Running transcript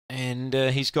And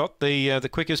he's got the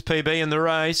quickest PB in the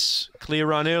race. Clear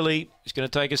run early. He's going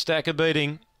to take a stack of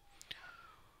beating.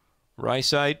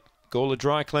 Race 8, Gawler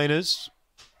Dry Cleaners.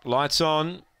 Lights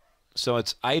on. So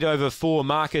it's 8 over 4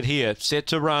 market here. Set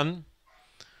to run.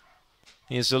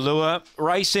 Here's the lure.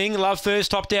 Racing. Love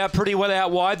First topped out pretty well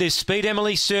out wide. This Speed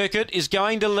Emily Circuit is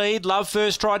going to lead. Love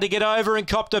First tried to get over and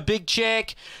copped a big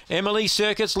check. Emily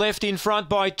Circuit's left in front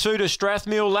by 2 to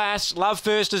Strathmere Lass. Love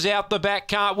First is out the back,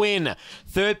 can't win.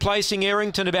 Third placing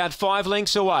Errington about 5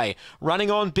 lengths away. Running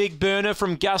on Big Burner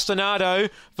from Gustinado.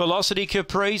 Velocity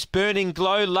Caprice, Burning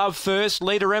Glow, Love First.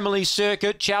 Leader Emily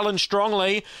Circuit, challenged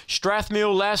strongly.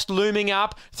 Strathmere Lass looming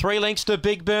up. 3 lengths to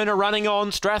Big Burner running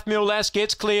on. Strathmere Lass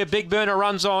gets clear. Big Burner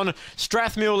runs on.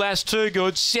 Strathmere Lass too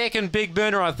good. Second Big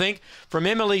Burner, I think, from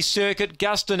Emily Circuit,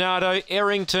 Gustinado,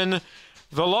 Errington,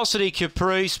 Velocity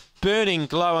Caprice, Burning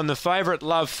Glow, and the favourite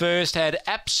Love First had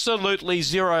absolutely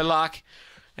zero luck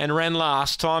and ran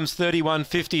last. Times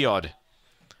 31.50 odd.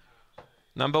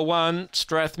 Number 1,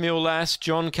 Strathmere Lass,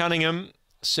 John Cunningham.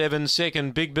 7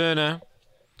 second, Big Burner.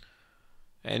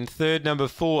 And third, number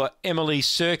 4, Emily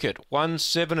Circuit. 1,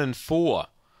 7 and 4.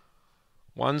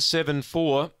 1, 7,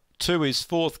 4. 2 is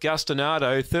fourth,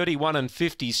 Gustinado. 31 and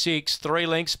 56. 3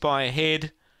 lengths by a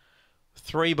head.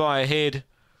 3 by a head.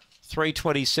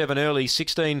 3.27 early.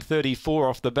 16.34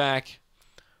 off the back.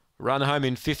 Run home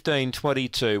in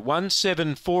 15.22. 1,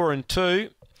 7, 4 and 2.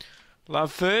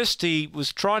 Love First. He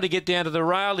was trying to get down to the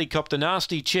rail. He copped a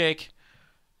nasty check.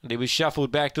 And he was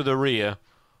shuffled back to the rear.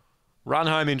 Run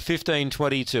home in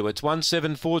 15.22. It's 1,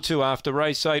 7, 4, 2 after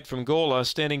race 8 from Gawler.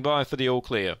 Standing by for the all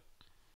clear.